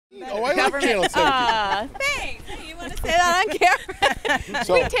I like Channel 17. Thanks. Hey, you want to say that on camera?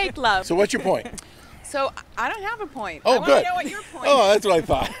 So- We take love. So what's your point? So I don't have a point. Oh, I want good. to know what your point Oh, is. that's what I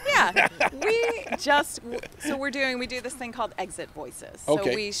thought. Yeah, we do this thing called Exit Voices. Okay.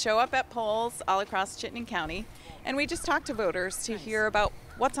 So we show up at polls all across Chittenden County, and we just talk to voters to hear about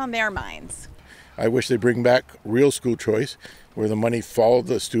what's on their minds. I wish they bring back real school choice, where the money followed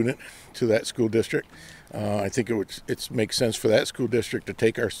the student to that school district. I think it makes sense for that school district to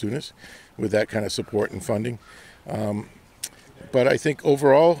take our students with that kind of support and funding. But I think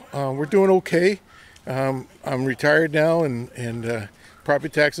overall we're doing okay. I'm retired now, and property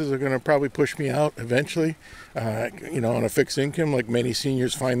taxes are going to probably push me out eventually, on a fixed income like many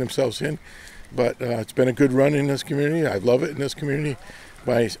seniors find themselves in. But it's been a good run in this community. I love it in this community.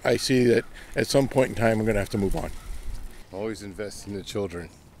 But I see that at some point in time, I'm going to have to move on. Always invest in the children.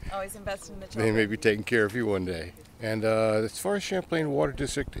 Always invest in the They children. may be taking care of you one day. And as far as Champlain Water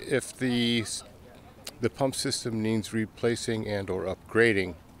District, if the pump system needs replacing and or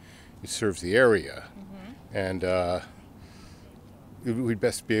upgrading, it serves the area. And we'd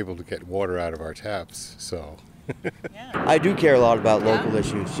best be able to get water out of our taps. So. I do care a lot about local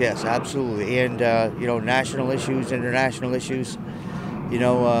issues, yes, absolutely. And, national issues, international issues.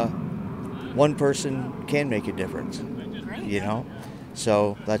 One person can make a difference,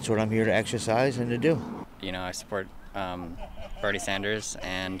 So that's what I'm here to exercise and to do. I support Bernie Sanders,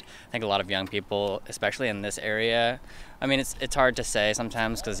 and I think a lot of young people, especially in this area, I mean, it's hard to say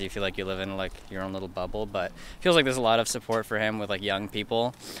sometimes because you feel like you live in like your own little bubble, but it feels like there's a lot of support for him with like young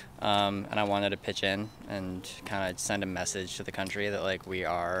people, and I wanted to pitch in and kind of send a message to the country that like we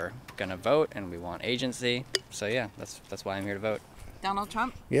are gonna vote and we want agency. So yeah, that's why I'm here to vote. Donald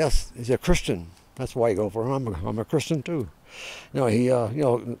Trump? Yes, he's a Christian. That's why I go for him. I'm a Christian too.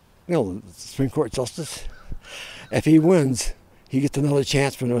 Supreme Court Justice. If he wins, he gets another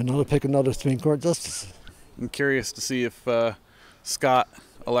chance for another Supreme Court Justice. I'm curious to see if Scott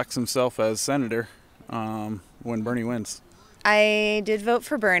elects himself as senator when Bernie wins. I did vote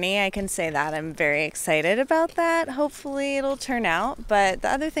for Bernie. I can say that. I'm very excited about that. Hopefully it'll turn out. But the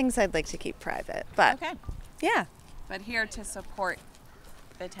other things I'd like to keep private. But Okay. yeah. But here to support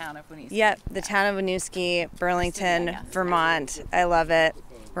the town of Winooski. Yep. The town of Winooski, Burlington, Vermont. I love it.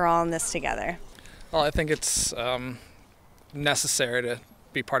 We're all in this together. Well, I think it's necessary to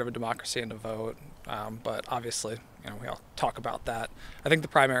be part of a democracy and to vote. But obviously, we all talk about that. I think the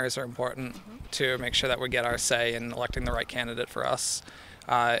primaries are important to make sure that we get our say in electing the right candidate for us.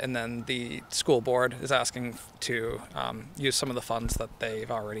 And then the school board is asking to use some of the funds that they've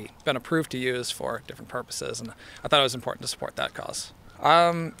already been approved to use for different purposes. And I thought it was important to support that cause.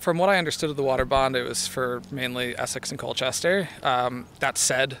 From what I understood of the water bond, it was for mainly Essex and Colchester. That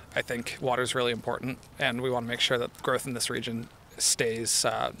said, I think water is really important, and we want to make sure that growth in this region stays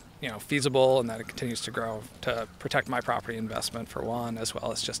feasible and that it continues to grow to protect my property investment for one, as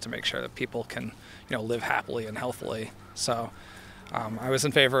well as just to make sure that people can live happily and healthily. So I was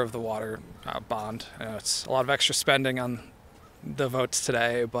in favor of the water bond. I know it's a lot of extra spending on the votes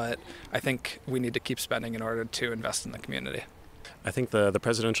today, but I think we need to keep spending in order to invest in the community. I think the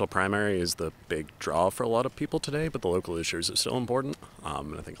presidential primary is the big draw for a lot of people today, but the local issues are still important.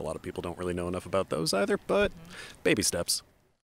 And I think a lot of people don't really know enough about those either, but baby steps.